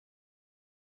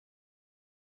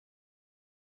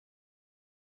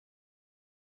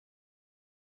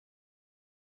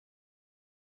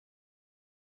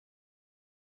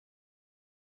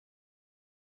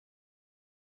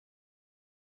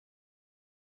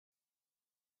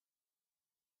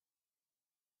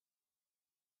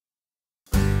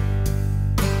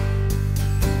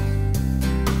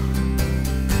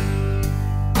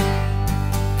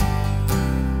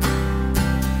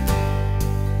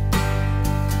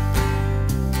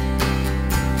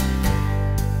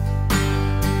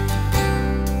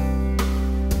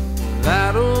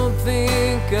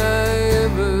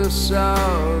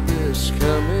saw this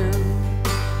coming,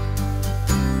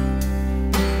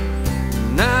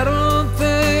 and I don't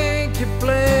think you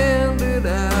planned it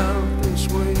out this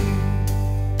way.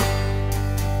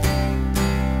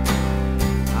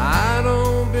 I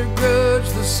don't begrudge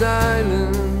the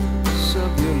silence of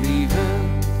your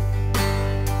leaving.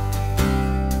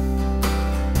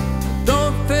 I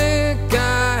don't think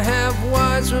I have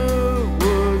wiser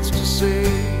words to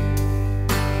say.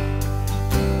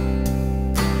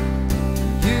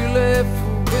 You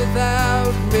left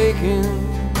without making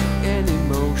any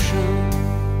motion.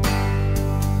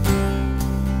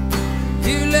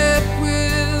 You left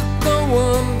with no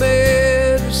one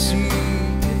there to see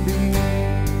you leave.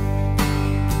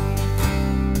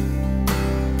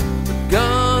 But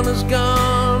gone is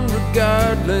gone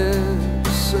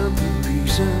regardless of the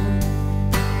reason.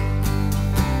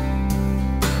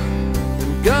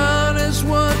 And gone is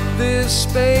what this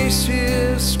space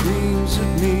here screams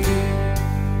at me.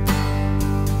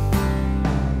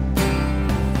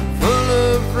 Full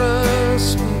of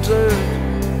rust and dirt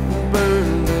and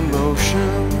burned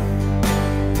emotion,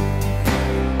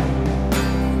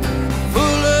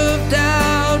 full of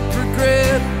doubt,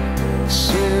 regret, and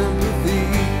sympathy,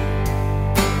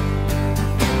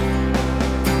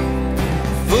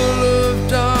 full of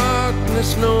darkness,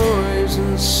 noise,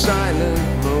 and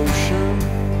silent motion,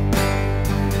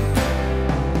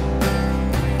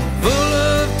 full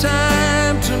of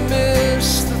time to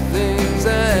miss the things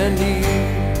I need.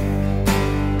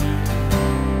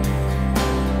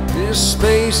 This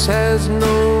space has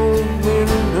no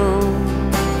window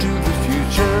to the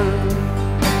future.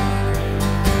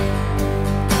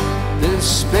 This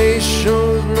space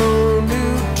shows no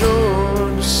new door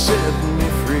to set me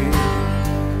free.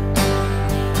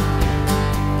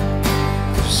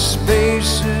 This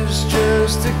space is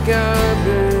just the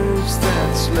garbage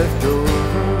that's left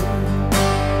over,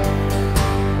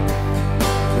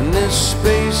 and this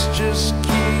space just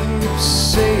keeps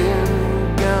saying